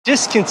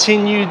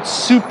Discontinued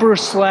super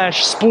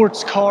slash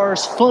sports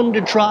cars, fun to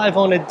drive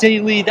on a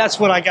daily. That's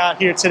what I got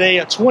here today,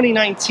 a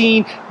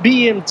 2019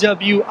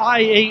 BMW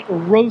i8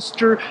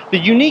 Roadster. The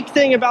unique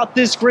thing about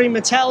this gray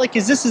metallic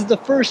is this is the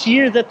first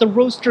year that the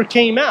Roadster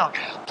came out.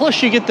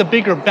 Plus you get the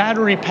bigger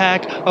battery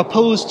pack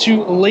opposed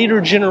to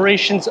later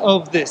generations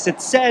of this.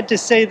 It's sad to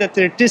say that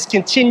they're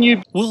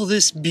discontinued. Will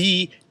this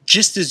be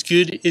just as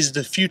good as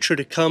the future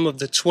to come of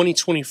the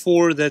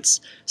 2024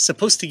 that's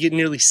supposed to get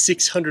nearly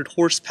 600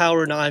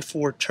 horsepower, an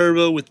i4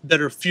 turbo with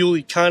better fuel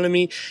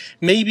economy,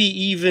 maybe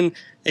even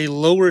a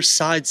lower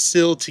side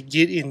sill to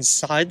get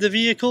inside the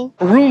vehicle?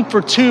 Room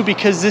for two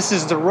because this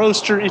is the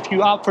Roadster. If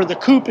you opt for the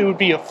coupe, it would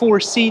be a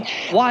 4-seat.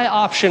 Why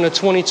option a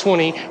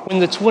 2020 when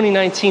the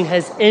 2019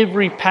 has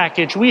every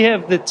package? We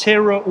have the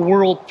Terra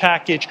World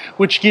package,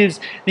 which gives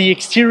the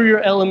exterior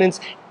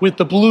elements with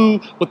the blue,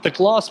 with the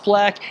gloss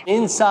black,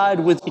 inside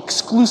with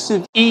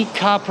exclusive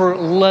e-copper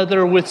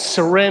leather with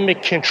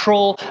ceramic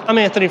control. I'm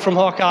Anthony from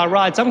Hawkeye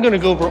Rides. I'm gonna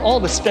go over all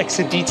the specs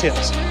and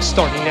details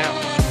starting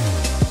now.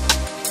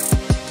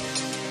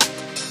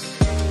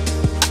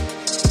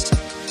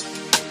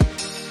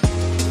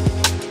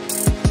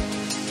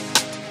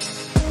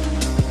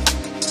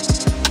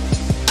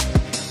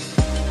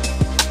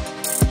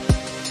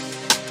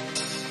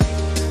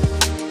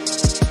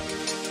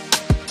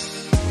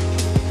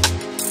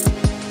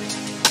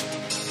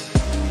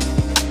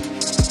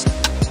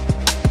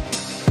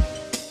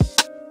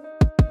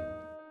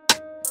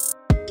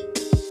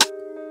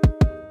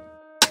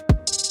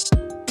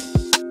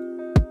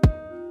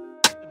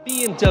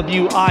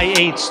 BMW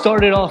i8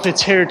 started off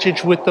its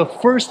heritage with the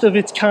first of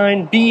its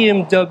kind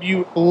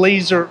BMW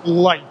laser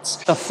lights.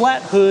 The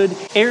flat hood,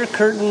 air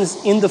curtains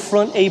in the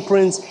front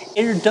aprons,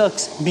 air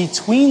ducts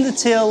between the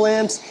tail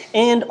lamps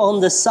and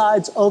on the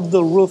sides of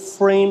the roof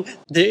frame.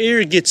 The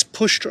air gets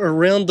pushed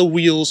around the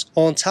wheels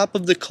on top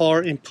of the car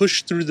and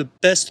pushed through the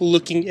best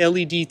looking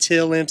LED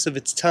tail lamps of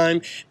its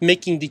time,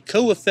 making the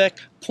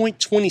co-effect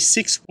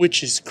 0.26,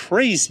 which is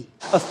crazy.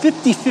 A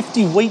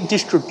 50-50 weight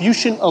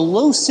distribution, a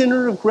low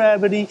center of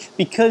gravity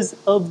because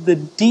of the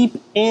deep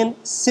and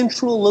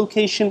central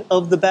location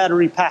of the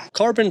battery pack.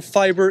 Carbon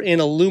fiber and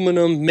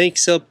aluminum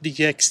makes up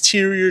the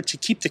exterior to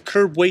keep the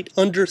curb weight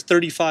under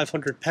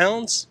 3,500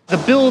 pounds. The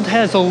build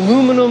has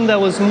aluminum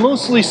that was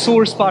mostly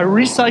sourced by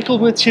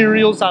recycled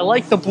materials. I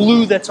like the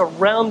blue that's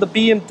around the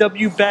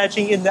BMW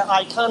badging and the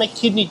iconic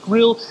kidney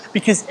grille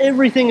because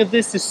everything of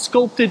this is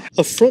sculpted.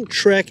 A front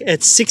track at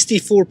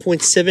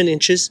 64.7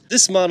 inches.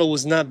 This model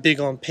was not big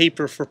on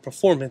paper for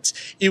performance.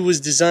 It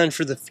was designed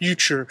for the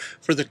future,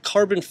 for the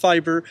carbon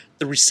fiber,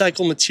 the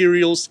recycled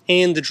materials,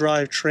 and the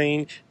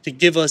drivetrain to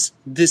give us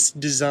this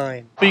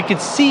design. But you can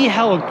see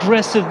how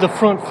aggressive the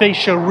front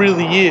fascia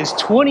really is.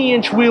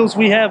 20-inch wheels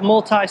we have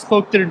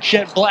multi-spoke that are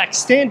jet black.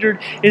 Standard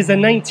is a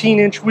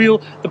 19-inch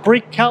wheel. The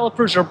brake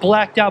calipers are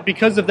blacked out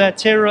because of that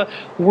Terra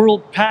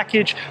World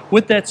package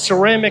with that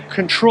ceramic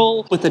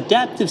control. With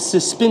adaptive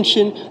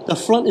suspension, the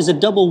front is a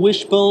double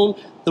wishbone.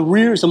 The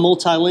rear is a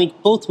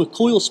multi-link, both with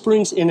coil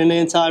springs and an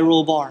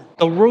anti-roll bar.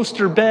 The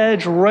Roadster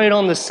badge right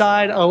on the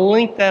side, a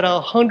length at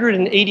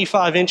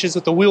 185 inches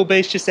with the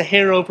wheelbase just a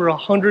hair over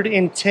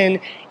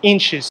 110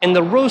 inches. And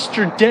the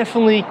Roadster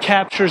definitely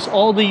captures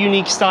all the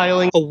unique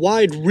styling. A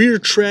wide rear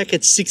track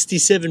at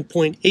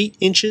 67.8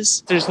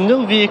 inches. There's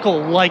no vehicle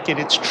like it.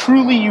 It's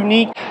truly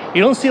unique.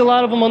 You don't see a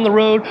lot of them on the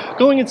road.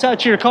 Going inside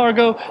to your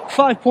cargo,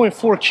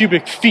 5.4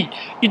 cubic feet.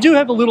 You do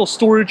have a little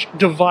storage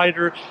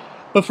divider,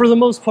 but for the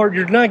most part,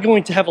 you're not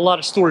going to have a lot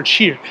of storage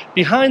here.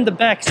 Behind the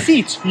back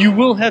seats, you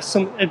will have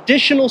some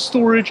additional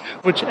storage,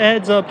 which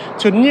adds up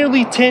to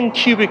nearly 10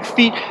 cubic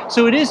feet.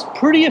 So it is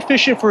pretty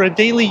efficient for a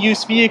daily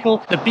use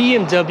vehicle. The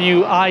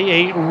BMW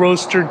i8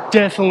 Roadster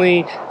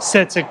definitely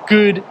sets a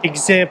good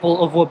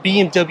example of what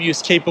BMW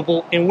is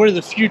capable and where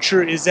the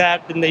future is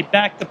at. And they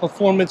back the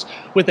performance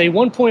with a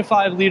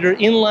 1.5 liter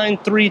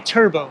inline 3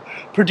 turbo,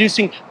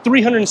 producing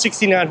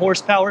 369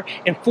 horsepower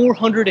and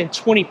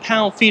 420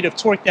 pound-feet of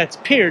torque that's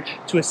paired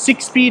to a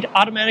 6-speed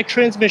automatic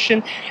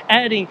transmission,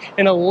 adding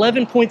an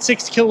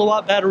 11.6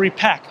 kilowatt battery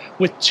pack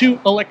with 2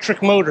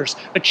 electric motors,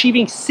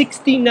 achieving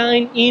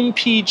 69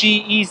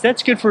 mpges.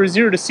 That's good for a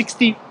 0 to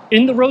 60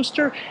 in the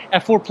Roadster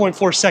at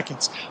 4.4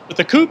 seconds. With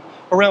the coupe,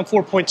 around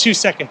 4.2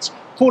 seconds.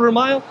 Quarter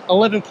mile,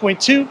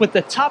 11.2, with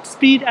the top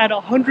speed at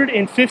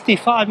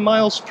 155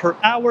 miles per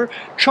hour.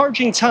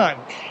 Charging time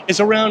is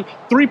around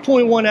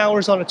 3.1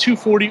 hours on a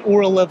 240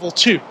 or a level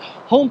 2.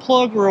 Home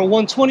plug or a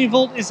 120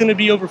 volt is going to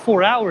be over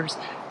 4 hours,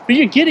 but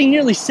you're getting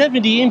nearly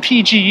 70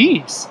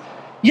 mpges.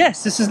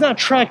 Yes, this is not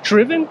track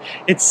driven.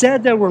 It's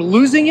sad that we're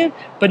losing it,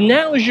 but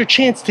now is your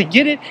chance to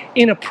get it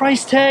in a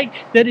price tag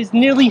that is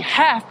nearly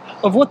half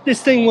of what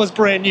this thing was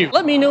brand new.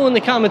 Let me know in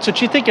the comments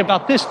what you think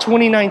about this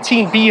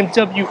 2019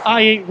 BMW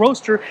i8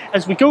 Roadster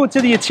as we go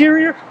into the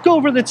interior, go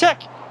over the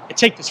tech, and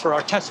take this for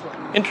our test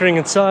run. Entering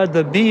inside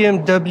the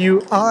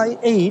BMW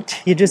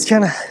i8, you just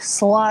kind of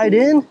slide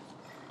in.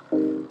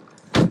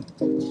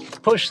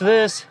 Push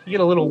this, you get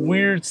a little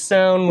weird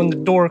sound when the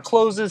door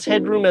closes.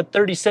 Headroom at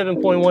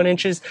 37.1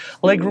 inches,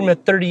 legroom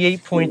at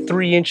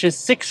 38.3 inches,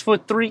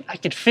 6'3". I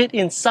could fit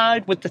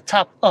inside with the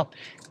top up.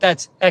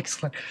 That's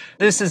excellent.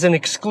 This is an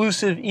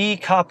exclusive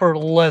e-copper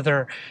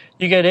leather.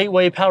 You get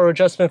 8-way power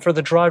adjustment for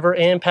the driver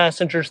and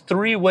passengers,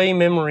 3-way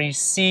memory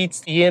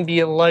seats, the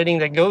ambient lighting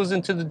that goes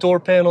into the door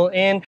panel,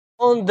 and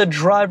on the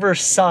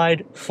driver's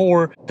side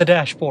for the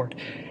dashboard.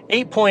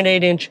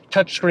 8.8-inch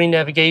touchscreen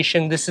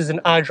navigation. This is an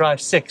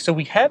iDrive 6. So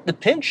we have the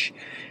pinch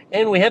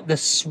and we have the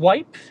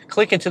swipe.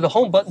 Click into the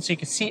home button so you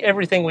can see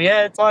everything we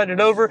add. Slide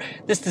it over.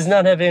 This does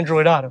not have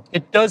Android Auto.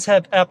 It does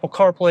have Apple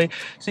CarPlay,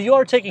 so you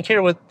are taken care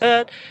of with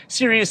that.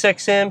 Sirius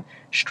XM,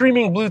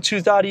 streaming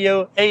Bluetooth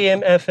audio,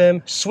 AM,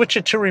 FM, switch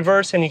it to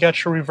reverse, and you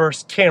got your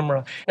reverse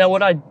camera. Now,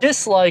 what I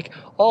dislike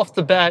off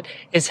the bat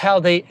is how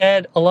they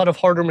add a lot of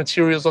harder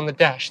materials on the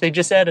dash. They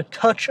just add a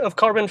touch of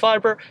carbon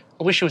fiber.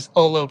 I wish it was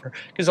all over,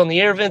 because on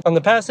the air vent on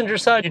the passenger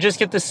side, you just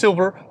get the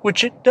silver,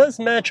 which it does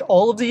match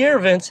all of the air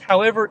vents.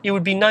 However, it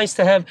would be nice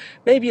to have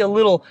maybe a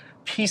little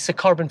piece of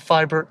carbon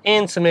fiber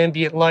and some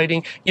ambient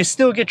lighting. You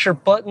still get your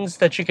buttons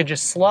that you could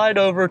just slide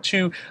over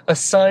to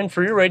assign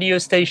for your radio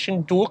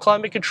station, dual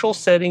climate control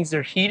settings,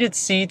 they're heated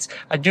seats.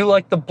 I do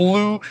like the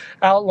blue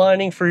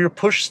outlining for your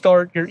push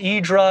start, your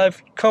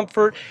eDrive,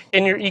 Comfort,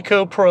 and your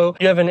Eco Pro.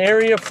 You have an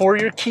area for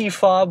your key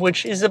fob,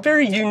 which is a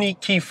very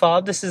unique key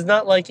fob. This is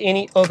not like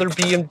any other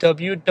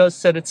BMW. It does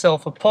set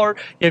itself apart.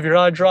 You have your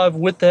iDrive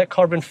with that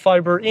carbon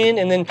fiber in,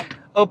 and then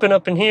open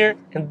up in here,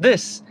 and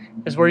this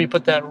is where you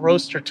put that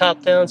roadster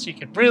top down so you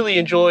can really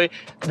enjoy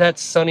that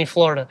sunny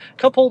Florida.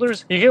 Cup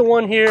holders, you get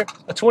one here,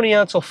 a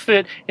 20-ounce will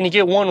fit, and you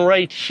get one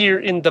right here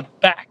in the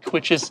back,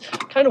 which is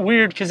kind of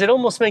weird because it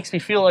almost makes me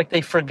feel like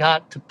they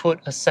forgot to put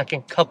a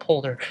second cup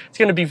holder. It's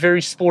going to be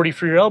very sporty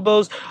for your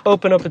elbows.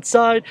 Open up its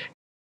side,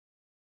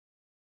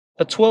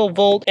 a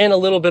 12-volt, and a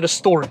little bit of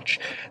storage.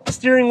 The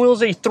steering wheel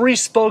is a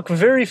 3-spoke,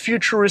 very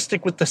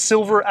futuristic with the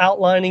silver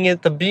outlining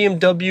it, the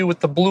BMW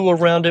with the blue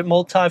around it,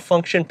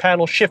 multi-function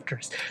paddle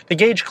shifters. The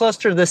gauge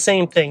cluster, the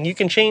same thing. You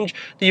can change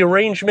the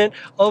arrangement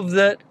of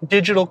that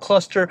digital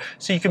cluster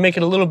so you can make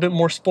it a little bit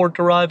more sport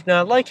derived. Now,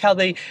 I like how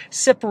they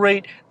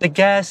separate the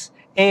gas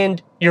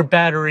and your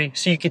battery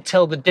so you can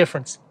tell the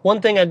difference.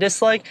 One thing I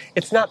dislike,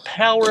 it's not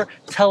power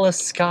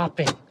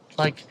telescoping.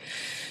 Like,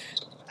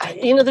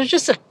 you know, there's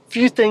just a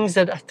few things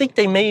that I think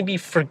they maybe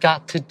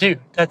forgot to do.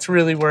 That's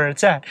really where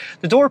it's at.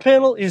 The door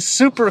panel is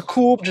super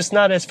cool, just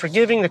not as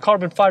forgiving. The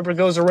carbon fiber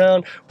goes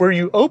around where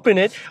you open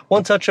it.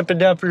 One touch up and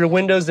down for your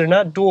windows. They're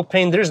not dual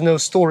pane. There's no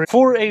storage.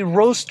 For a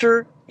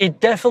roadster, it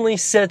definitely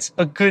sets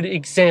a good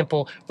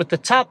example. With the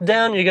top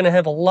down, you're gonna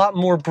have a lot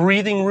more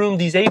breathing room.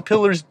 These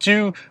A-pillars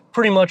do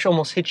pretty much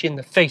almost hit you in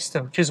the face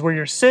though, because where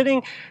you're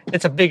sitting,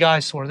 it's a big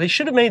eyesore. They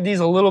should have made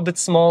these a little bit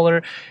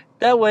smaller.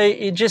 That way,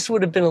 it just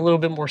would have been a little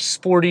bit more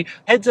sporty.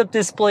 Heads-up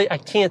display, I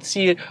can't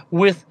see it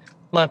with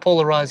my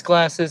polarized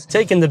glasses.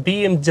 Taking the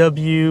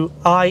BMW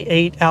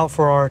i8 out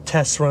for our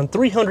test run,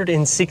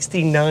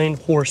 369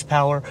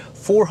 horsepower,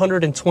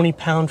 420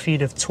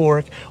 pound-feet of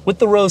torque. With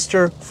the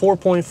roadster,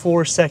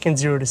 4.4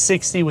 seconds 0 to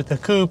 60. With the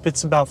coupe,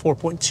 it's about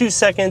 4.2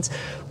 seconds.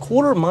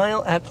 Quarter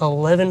mile at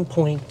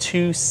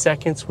 11.2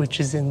 seconds, which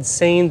is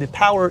insane. The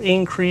power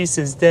increase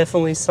is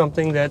definitely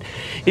something that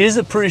is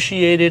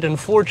appreciated.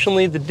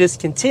 Unfortunately, the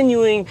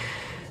discontinuing,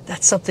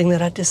 that's something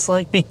that I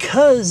dislike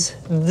because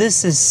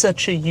this is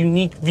such a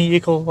unique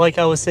vehicle, like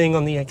I was saying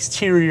on the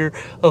exterior,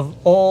 of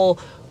all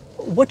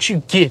what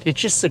you get. It's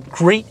just a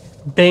great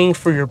bang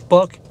for your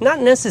buck. Not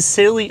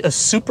necessarily a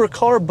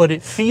supercar, but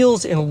it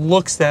feels and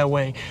looks that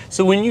way.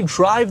 So when you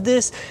drive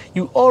this,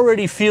 you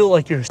already feel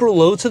like you're super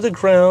low to the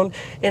ground,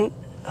 and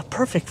a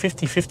perfect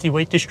 50-50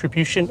 weight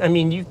distribution. I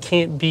mean, you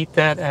can't beat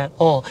that at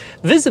all.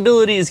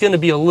 Visibility is going to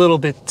be a little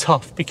bit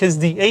tough because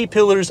the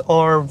A-pillars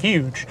are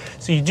huge.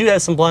 So you do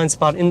have some blind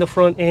spot in the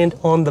front and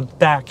on the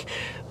back.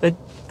 But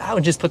I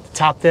would just put the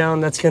top down.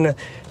 That's going to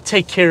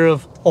take care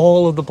of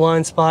all of the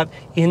blind spot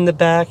in the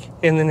back,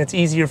 and then it's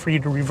easier for you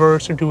to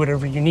reverse or do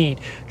whatever you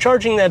need.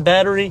 Charging that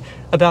battery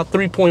about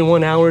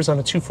 3.1 hours on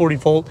a 240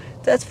 volt,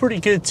 that's pretty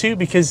good too,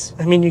 because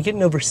I mean, you're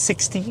getting over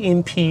 60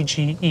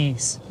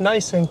 mpges.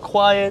 Nice and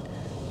quiet.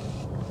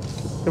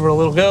 Give her a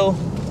little go.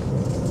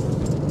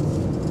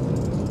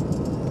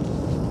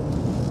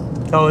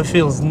 Oh, it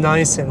feels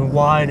nice and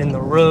wide in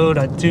the road.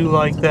 I do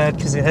like that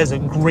because it has a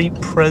great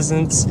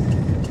presence.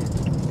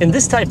 In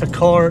this type of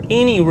car,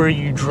 anywhere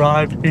you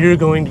drive, you're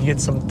going to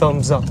get some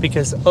thumbs up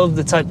because of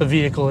the type of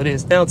vehicle it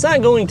is. Now, it's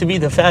not going to be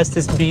the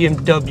fastest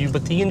BMW,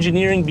 but the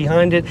engineering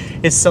behind it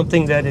is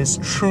something that is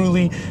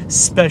truly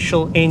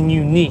special and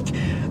unique.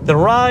 The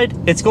ride,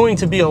 it's going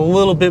to be a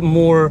little bit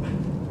more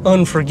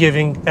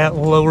unforgiving at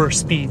lower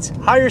speeds.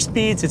 Higher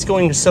speeds, it's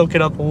going to soak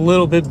it up a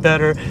little bit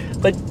better,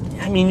 but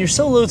I mean, you're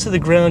so low to the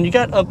ground, you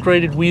got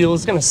upgraded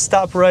wheels. It's gonna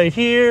stop right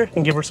here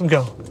and give her some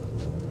go.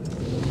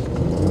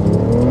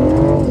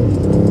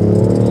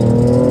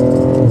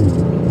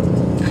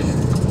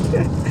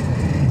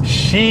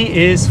 She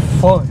is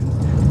fun.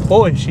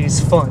 Boy, she's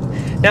fun.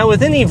 Now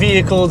with any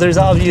vehicle, there's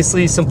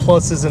obviously some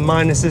pluses and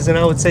minuses, and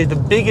I would say the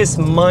biggest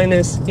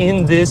minus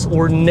in this,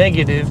 or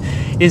negative,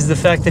 is the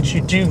fact that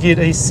you do get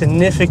a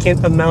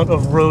significant amount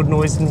of road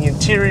noise in the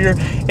interior,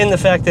 and the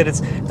fact that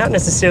it's not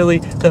necessarily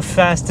the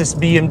fastest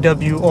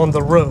BMW on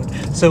the road.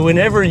 So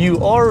whenever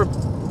you are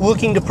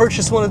looking to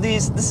purchase one of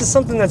these, this is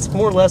something that's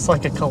more or less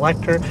like a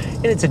collector,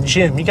 and it's a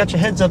gem. You got your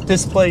heads-up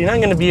display. You're not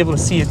going to be able to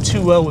see it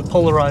too well with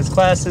polarized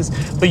glasses,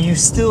 but you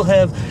still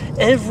have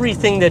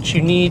everything that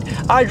you need.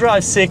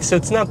 iDrive 6, so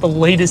it's not the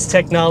latest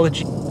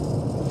technology.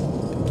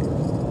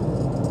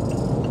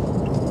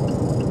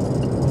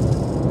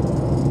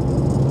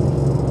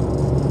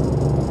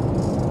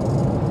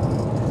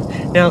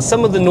 Now,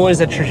 some of the noise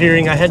that you're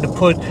hearing, I had to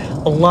put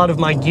a lot of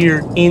my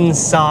gear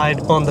inside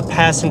on the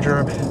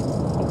passenger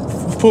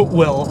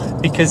footwell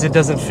because it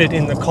doesn't fit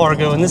in the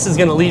cargo. And this is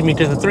going to lead me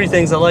to the 3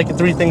 things I like and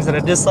 3 things that I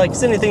dislike.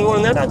 Is anything more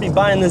than that, I'd be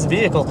buying this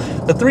vehicle.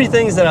 The 3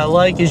 things that I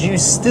like is you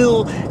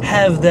still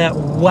have that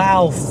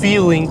wow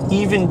feeling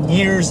even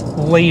years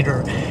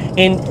later.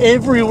 And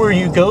everywhere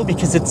you go,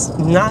 because it's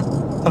not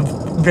a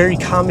very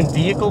common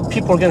vehicle,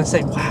 people are going to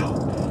say, wow,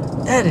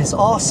 that is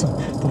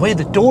awesome. The way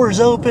the doors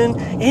open,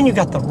 and you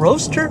got the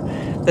roadster.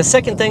 The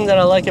second thing that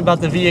I like about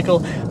the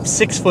vehicle,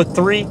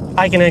 6'3",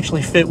 I can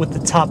actually fit with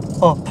the top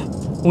up,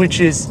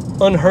 which is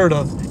unheard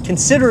of,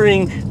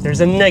 considering there's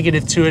a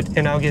negative to it,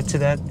 and I'll get to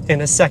that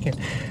in a second.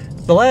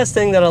 The last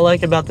thing that I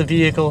like about the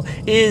vehicle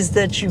is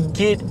that you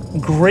get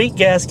great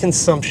gas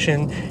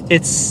consumption.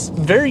 It's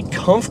very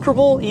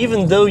comfortable,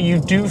 even though you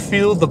do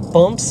feel the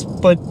bumps,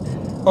 but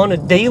on a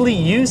daily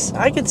use,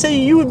 I could say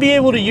you would be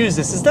able to use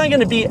this. It's not going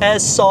to be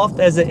as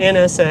soft as the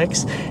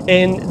NSX,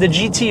 and the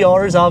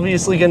GTR is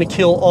obviously going to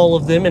kill all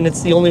of them, and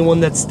it's the only one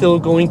that's still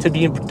going to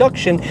be in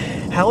production.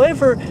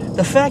 However,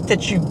 the fact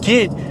that you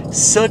get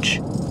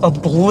such a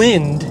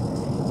blend,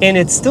 and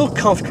it's still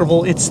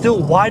comfortable, it's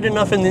still wide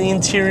enough in the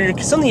interior,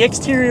 because on the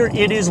exterior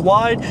it is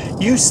wide,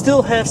 you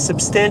still have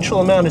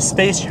substantial amount of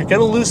space. You're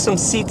gonna lose some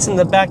seats in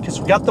the back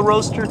because we got the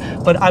roadster,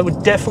 but I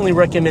would definitely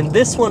recommend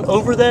this one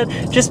over that,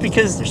 just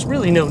because there's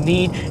really no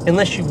need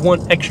unless you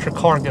want extra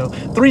cargo.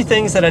 3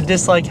 things that I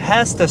dislike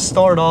has to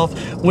start off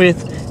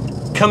with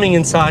coming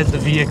inside the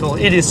vehicle.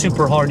 It is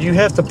super hard. You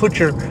have to put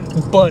your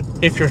butt,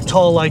 if you're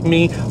tall like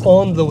me,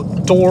 on the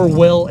door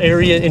well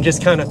area and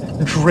just kind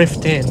of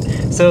drift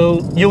in.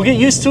 So you'll get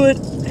used to it.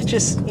 It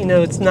just, you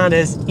know, it's not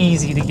as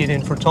easy to get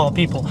in for tall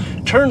people.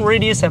 Turn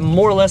radius at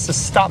more or less a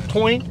stop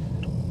point,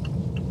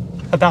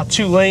 about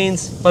 2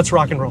 lanes. Let's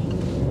rock and roll.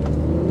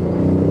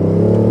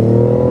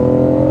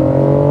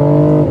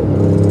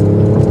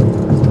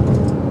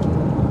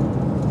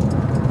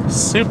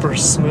 Super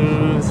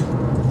smooth.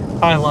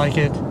 I like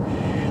it.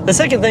 The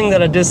second thing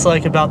that I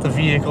dislike about the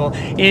vehicle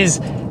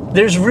is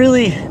there's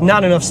really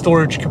not enough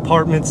storage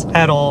compartments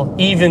at all,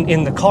 even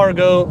in the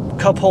cargo,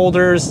 cup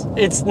holders.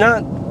 It's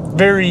not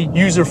very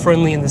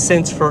user-friendly in the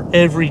sense for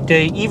every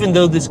day, even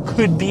though this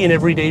could be an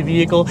everyday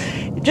vehicle.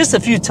 Just a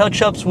few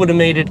touch-ups would have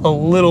made it a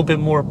little bit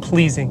more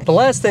pleasing. The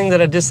last thing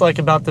that I dislike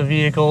about the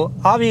vehicle,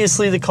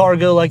 obviously the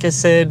cargo, like I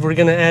said, we're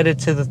gonna add it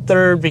to the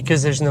 3rd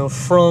because there's no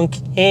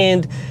frunk,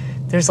 and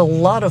there's a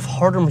lot of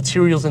harder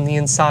materials in the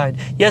inside.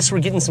 Yes, we're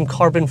getting some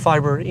carbon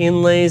fiber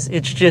inlays.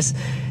 It's just,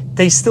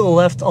 they still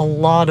left a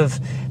lot of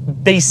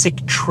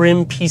basic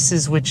trim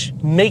pieces, which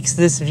makes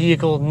this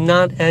vehicle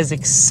not as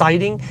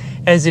exciting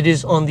as it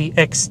is on the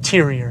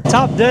exterior.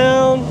 Top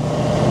down,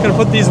 gonna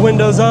put these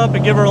windows up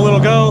and give her a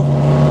little go.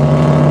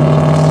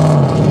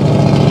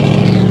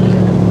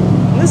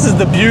 And this is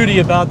the beauty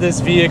about this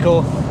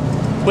vehicle.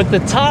 With the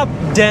top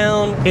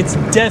down, it's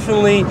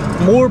definitely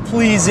more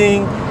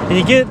pleasing.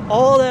 You get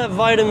all that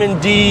vitamin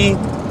D.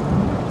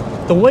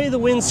 The way the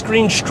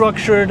windscreen's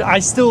structured, I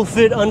still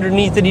fit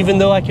underneath it even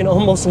though I can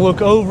almost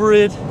look over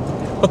it.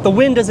 But the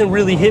wind doesn't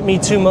really hit me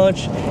too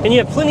much. And you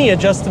have plenty of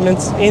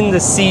adjustments in the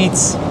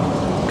seats.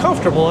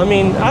 Comfortable. I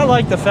mean, I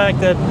like the fact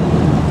that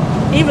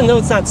even though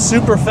it's not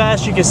super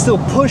fast, you can still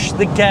push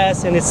the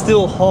gas and it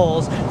still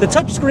hauls. The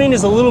touchscreen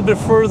is a little bit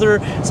further,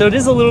 so it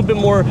is a little bit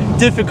more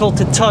difficult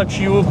to touch.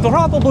 You will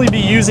probably be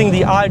using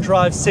the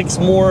iDrive 6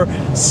 more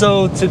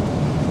so to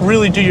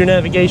really do your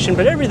navigation,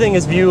 but everything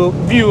is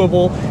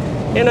viewable.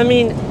 And I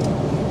mean,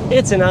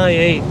 it's an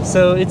i8,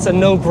 so it's a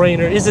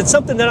no-brainer. Is it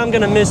something that I'm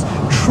gonna miss?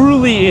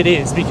 Truly it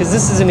is, because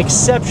this is an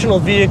exceptional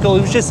vehicle.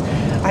 It was just,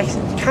 I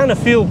kind of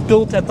feel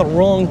built at the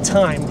wrong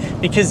time,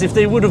 because if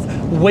they would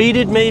have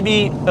waited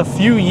maybe a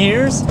few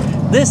years,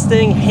 this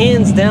thing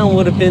hands down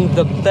would have been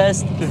the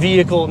best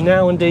vehicle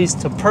nowadays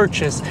to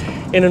purchase.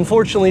 And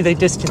unfortunately they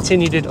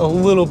discontinued it a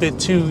little bit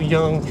too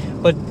young,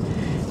 but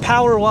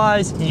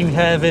power-wise, you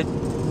have it.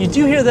 You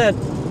do hear that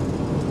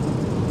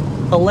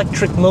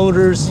electric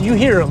motors, you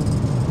hear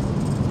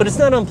them, but it's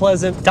not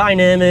unpleasant.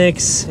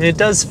 Dynamics, it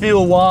does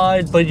feel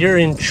wide, but you're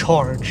in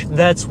charge.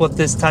 That's what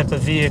this type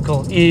of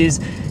vehicle is.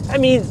 I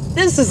mean,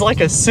 this is like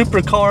a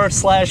supercar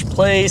slash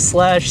play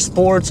slash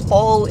sports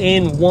all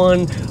in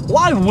one.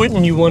 Why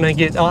wouldn't you want to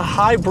get a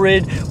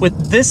hybrid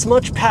with this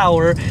much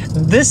power,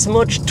 this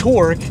much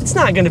torque, it's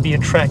not gonna be a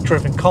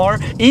track-driven car.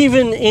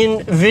 Even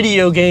in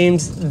video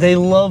games, they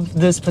love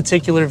this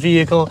particular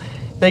vehicle.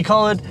 They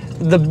call it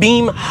the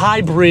Beam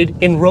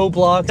Hybrid in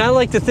Roblox. I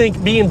like to thank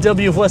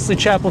BMW of Wesley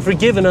Chapel for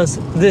giving us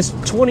this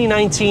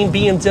 2019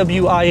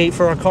 BMW i8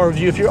 for our car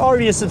review. If you're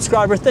already a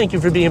subscriber, thank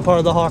you for being part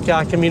of the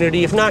Hawkeye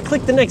community. If not,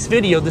 click the next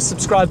video, the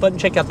subscribe button,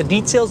 check out the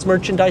details,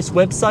 merchandise,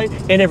 website,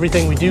 and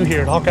everything we do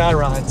here at Hawkeye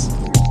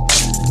Rides.